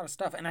up a lot of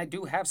stuff. And I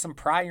do have some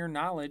prior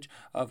knowledge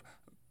of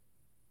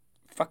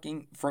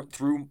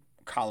through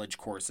college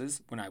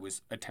courses when I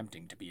was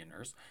attempting to be a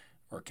nurse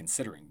or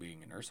considering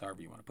being a nurse,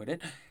 however you want to put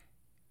it.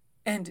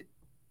 And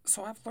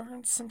so I've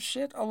learned some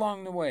shit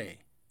along the way.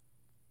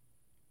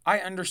 I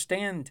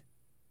understand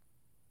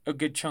a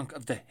good chunk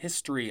of the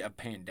history of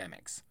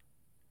pandemics.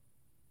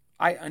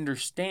 I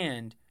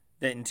understand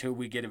that until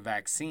we get a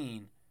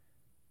vaccine,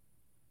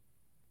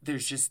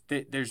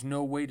 there's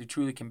no way to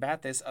truly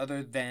combat this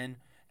other than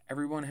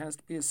everyone has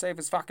to be as safe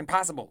as fucking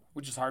possible,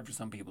 which is hard for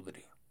some people to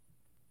do.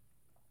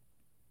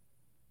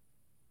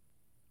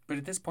 But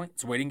at this point,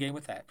 it's a waiting game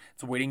with that.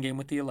 It's a waiting game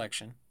with the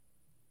election.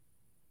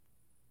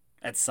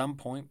 At some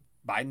point,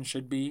 Biden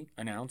should be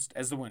announced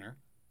as the winner.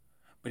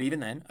 But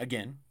even then,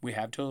 again, we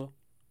have till,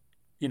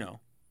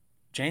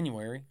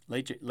 January,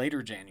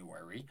 later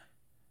January,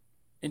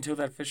 until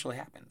that officially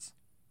happens.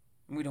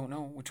 And we don't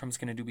know what Trump's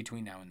going to do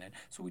between now and then.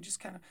 So we just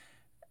kind of,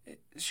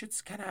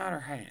 shit's kind of out of our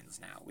hands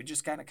now. We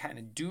just got to kind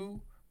of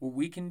do what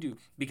we can do.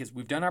 Because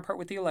we've done our part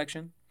with the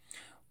election.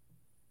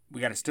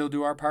 We got to still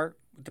do our part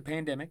with the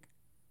pandemic.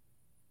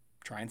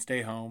 Try and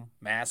stay home,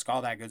 mask,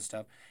 all that good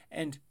stuff.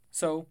 And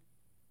so,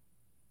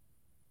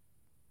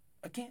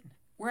 again,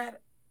 we're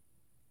at,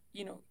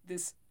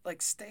 this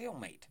like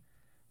stalemate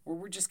where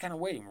we're just kind of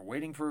waiting. We're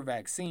waiting for a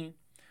vaccine.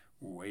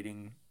 We're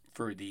waiting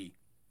for the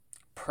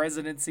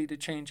presidency to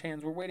change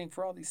hands. We're waiting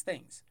for all these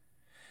things.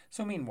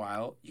 So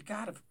meanwhile,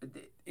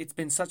 it's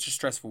been such a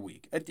stressful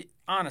week.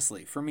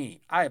 Honestly, for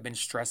me, I have been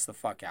stressed the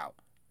fuck out.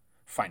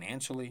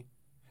 Financially,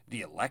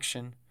 the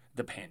election,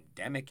 the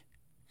pandemic.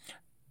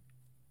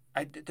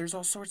 There's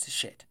all sorts of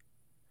shit.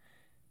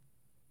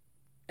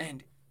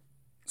 And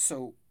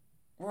so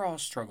we're all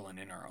struggling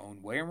in our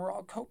own way, and we're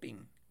all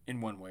coping in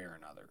one way or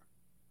another.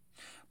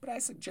 But I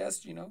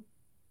suggest,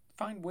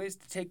 find ways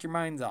to take your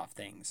minds off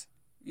things,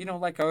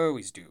 like I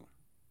always do.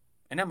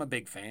 And I'm a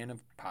big fan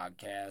of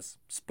podcasts,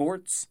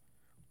 sports,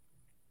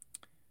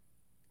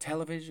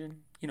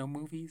 television,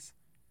 movies.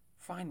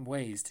 Find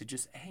ways to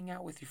just hang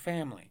out with your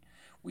family.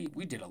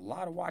 We did a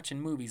lot of watching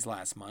movies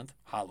last month,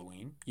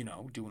 Halloween,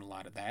 doing a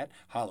lot of that,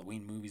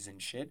 Halloween movies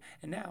and shit.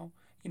 And now,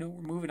 we're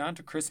moving on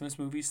to Christmas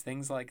movies,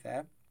 things like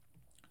that.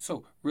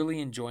 So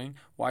really enjoying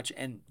watch.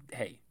 And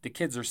hey, the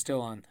kids are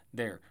still on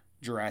their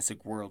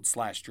Jurassic World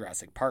 /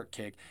 Jurassic Park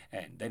kick,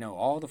 and they know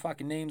all the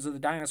fucking names of the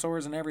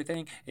dinosaurs and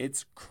everything.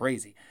 It's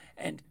crazy.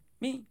 And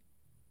me,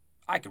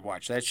 I could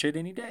watch that shit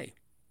any day.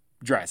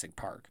 Jurassic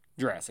Park,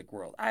 Jurassic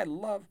World. I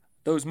love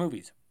those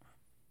movies.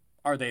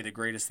 Are they the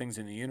greatest things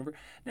in the universe?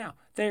 Now,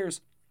 there's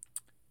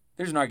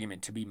an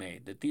argument to be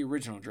made that the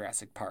original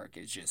Jurassic Park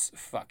is just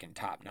fucking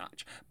top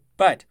notch.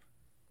 But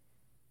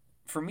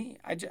for me,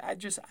 I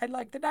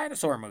like the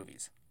dinosaur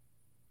movies.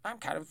 I'm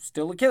kind of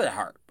still a kid at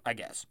heart, I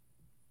guess.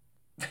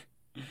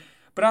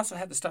 But I also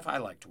had the stuff I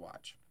like to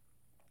watch.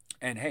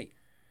 And hey,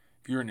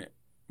 if you're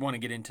want to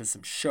get into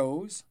some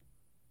shows,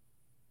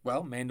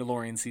 well,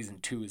 Mandalorian Season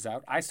 2 is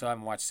out. I still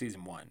haven't watched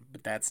Season 1,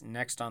 but that's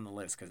next on the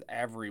list because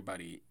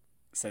everybody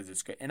says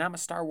it's good. And I'm a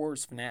Star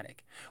Wars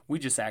fanatic. We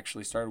just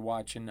actually started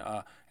watching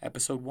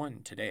Episode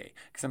 1 today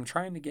because I'm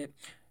trying to get...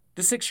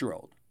 The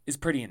 6-year-old is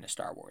pretty into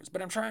Star Wars,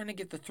 but I'm trying to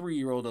get the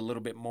 3-year-old a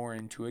little bit more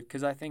into it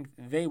because I think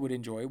they would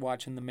enjoy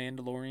watching The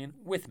Mandalorian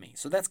with me.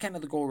 So that's kind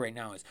of the goal right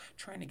now, is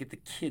trying to get the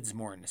kids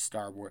more into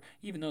Star Wars,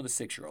 even though the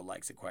 6-year-old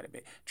likes it quite a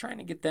bit. Trying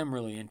to get them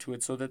really into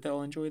it so that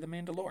they'll enjoy The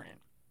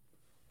Mandalorian.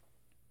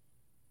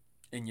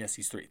 And yes,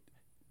 he's 3.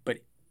 But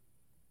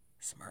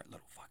smart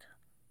little fucker.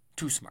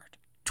 Too smart.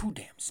 Too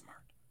damn smart.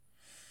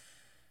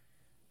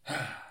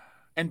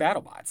 And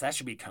BattleBots. That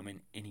should be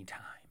coming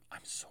anytime.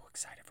 I'm so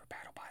excited for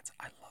BattleBots.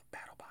 I love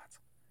BattleBots.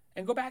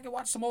 And go back and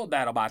watch some old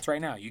BattleBots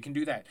right now. You can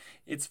do that.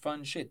 It's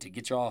fun shit to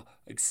get you all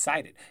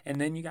excited.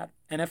 And then you got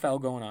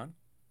NFL going on.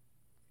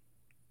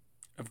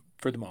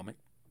 For the moment.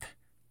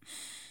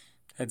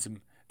 Had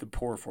the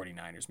poor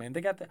 49ers, man.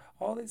 They got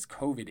all these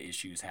COVID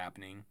issues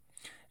happening.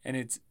 And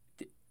it's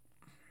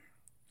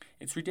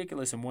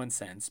ridiculous in one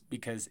sense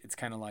because it's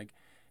kind of like,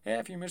 yeah,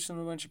 if you're missing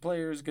a bunch of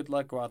players, good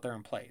luck, go out there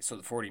and play. So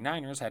the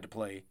 49ers had to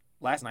play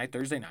last night,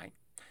 Thursday night,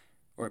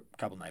 or a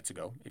couple nights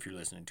ago, if you're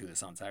listening to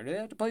this on Saturday. They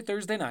had to play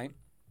Thursday night.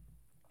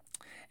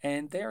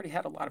 And they already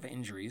had a lot of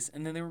injuries,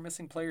 and then they were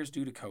missing players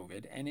due to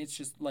COVID. And it's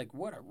just like,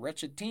 what a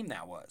wretched team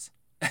that was.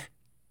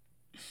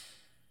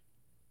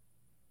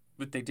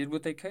 But they did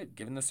what they could,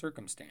 given the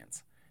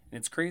circumstance. And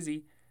it's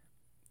crazy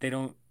that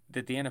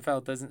the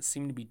NFL doesn't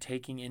seem to be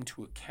taking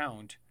into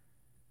account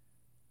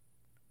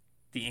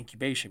the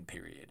incubation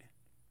period.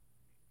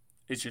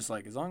 It's just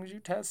like, as long as you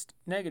test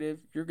negative,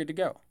 you're good to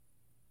go.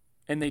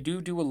 And they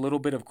do a little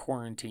bit of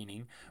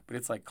quarantining, but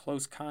it's like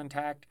close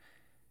contact,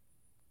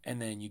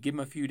 and then you give them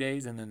a few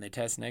days, and then they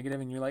test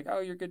negative, and you're like, oh,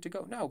 you're good to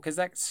go. No, because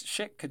that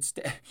shit could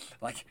stay.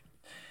 Like,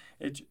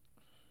 it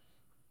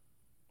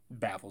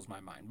baffles my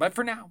mind. But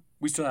for now,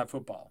 we still have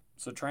football.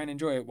 So try and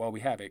enjoy it while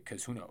we have it,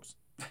 because who knows?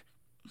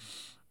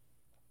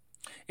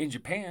 In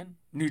Japan,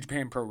 New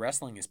Japan Pro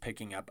Wrestling is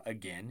picking up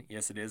again.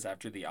 Yes, it is.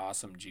 After the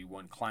awesome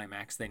G1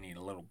 climax, they need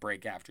a little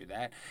break after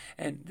that.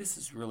 And this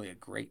is really a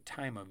great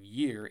time of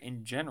year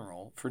in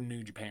general for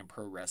New Japan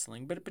Pro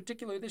Wrestling, but in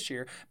particular this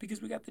year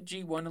because we got the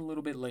G1 a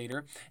little bit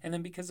later. And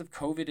then because of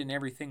COVID and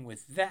everything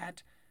with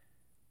that,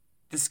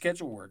 the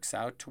schedule works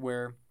out to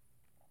where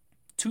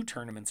 2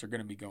 tournaments are going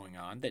to be going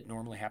on that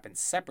normally happen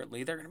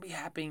separately. They're going to be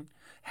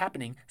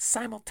happening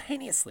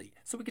simultaneously.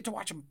 So we get to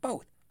watch them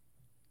both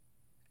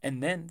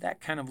And then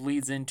that kind of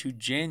leads into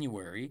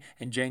January,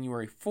 and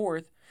January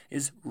 4th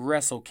is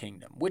Wrestle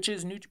Kingdom, which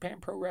is New Japan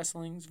Pro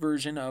Wrestling's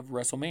version of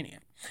WrestleMania.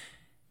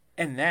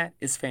 And that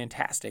is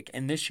fantastic.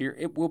 And this year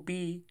it will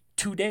be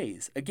 2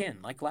 days, again,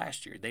 like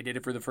last year. They did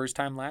it for the first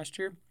time last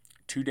year.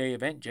 2-day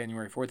event,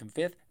 January 4th and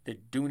 5th. They're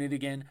doing it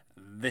again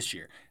this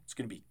year. It's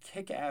going to be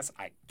kick-ass.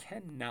 I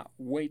cannot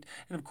wait.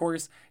 And of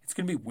course, it's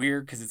going to be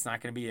weird because it's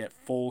not going to be at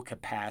full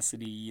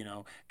capacity,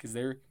 because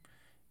they're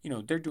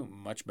doing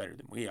much better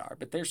than we are,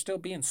 but they're still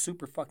being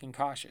super fucking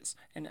cautious.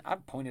 And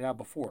I've pointed out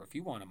before, if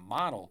you want to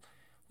model,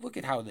 look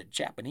at how the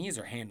Japanese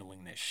are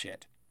handling this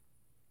shit.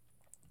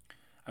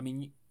 I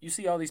mean, you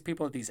see all these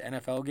people at these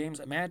NFL games.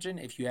 Imagine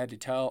if you had to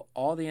tell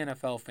all the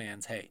NFL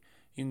fans, hey,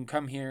 you can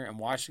come here and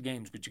watch the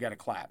games, but you got to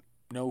clap.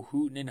 No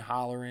hooting and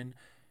hollering,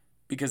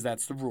 because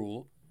that's the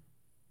rule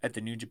at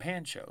the New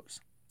Japan shows.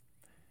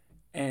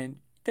 And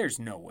there's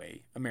no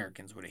way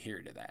Americans would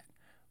adhere to that.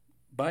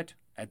 But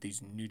at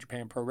these New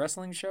Japan Pro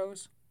Wrestling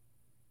shows,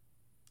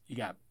 you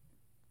got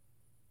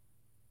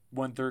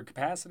 1/3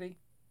 capacity,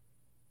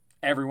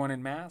 everyone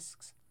in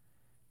masks,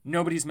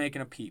 nobody's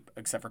making a peep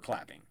except for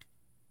clapping.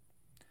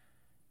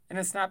 And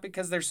it's not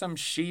because there's some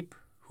sheep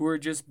who are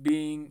just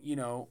being,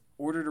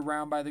 ordered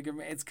around by the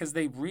government. It's because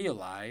they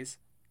realize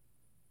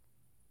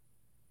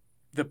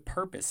the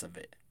purpose of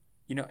it.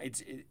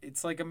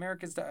 It's like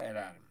America's...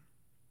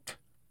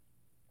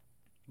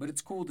 But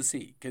it's cool to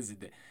see because,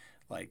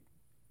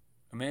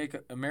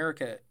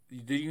 America,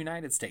 the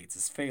United States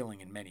is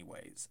failing in many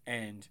ways.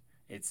 And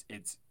it's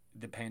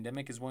the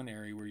pandemic is one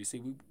area where you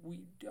see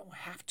we don't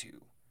have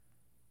to.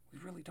 We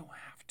really don't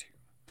have to.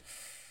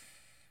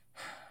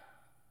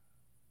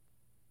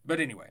 But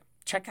anyway,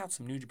 check out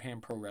some New Japan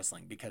Pro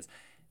Wrestling because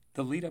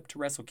the lead up to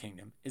Wrestle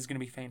Kingdom is going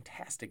to be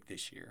fantastic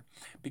this year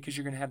because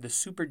you're going to have the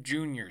Super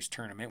Juniors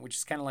tournament, which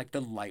is kind of like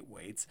the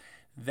lightweights.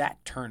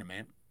 That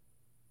tournament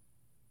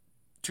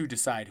to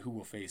decide who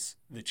will face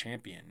the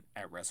champion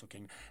at Wrestle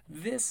Kingdom.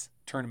 This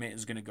tournament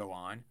is going to go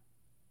on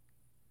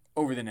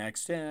over the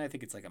next, I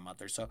think it's like a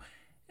month or so,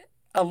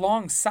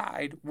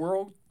 alongside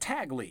World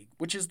Tag League,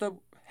 which is the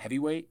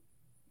heavyweight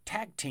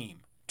tag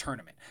team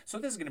tournament. So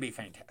this is going to be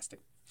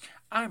fantastic.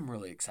 I'm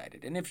really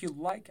excited. And if you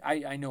like,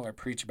 I know I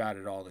preach about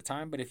it all the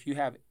time, but if you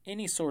have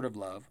any sort of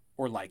love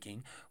or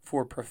liking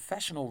for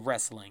professional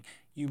wrestling,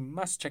 you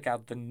must check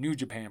out the New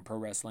Japan Pro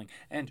Wrestling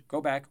and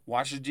go back,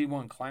 watch the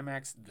G1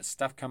 Climax. The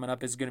stuff coming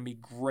up is going to be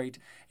great.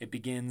 It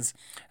begins,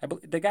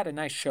 they got a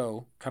nice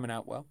show coming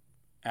out. Well,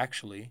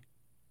 actually,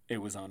 it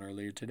was on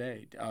earlier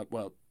today.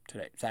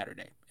 Today,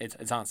 Saturday.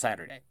 It's on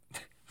Saturday.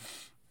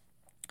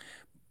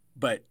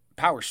 But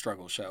Power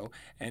Struggle show.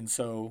 And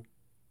so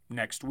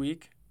next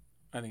week,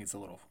 I think it's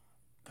the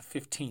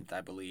 15th,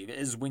 I believe,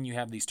 is when you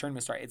have these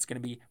tournaments start. It's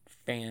going to be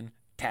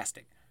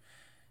fantastic.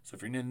 So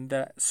if you're into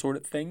that sort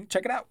of thing,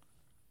 check it out.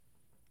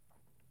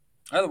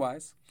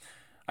 Otherwise,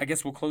 I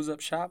guess we'll close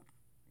up shop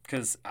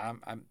because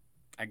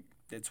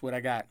it's what I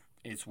got.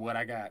 It's what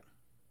I got.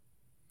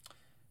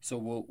 So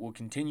we'll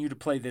continue to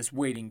play this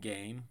waiting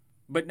game,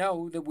 but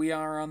know that we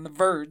are on the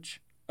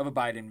verge of a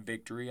Biden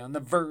victory, on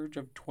the verge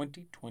of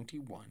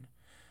 2021,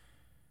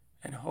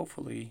 and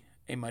hopefully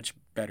a much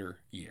better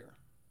year.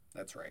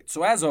 That's right.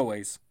 So as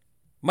always,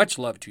 much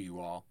love to you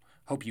all.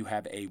 Hope you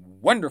have a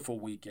wonderful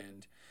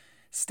weekend.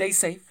 Stay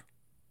safe.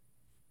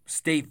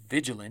 Stay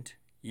vigilant,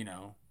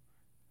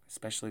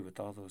 especially with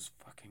all those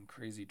fucking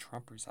crazy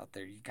Trumpers out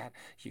there. You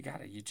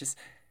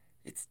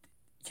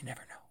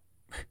never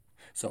know.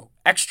 So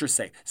extra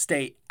safe.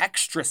 Stay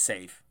extra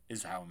safe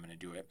is how I'm going to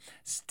do it.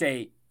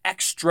 Stay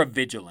extra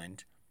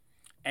vigilant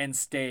and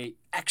stay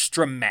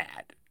extra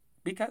mad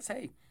because,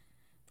 hey,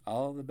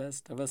 all the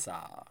best of us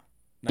are.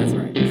 That's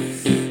right.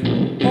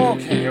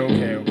 Okay.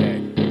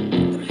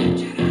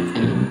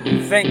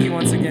 Thank you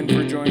once again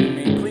for joining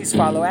me. Please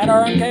follow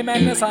 @RMK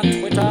Magnus on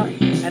Twitter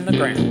and the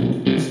Gram.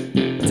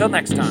 Until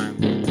next time,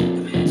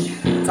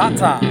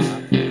 ta-ta.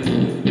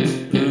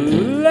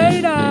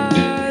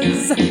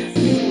 Laters.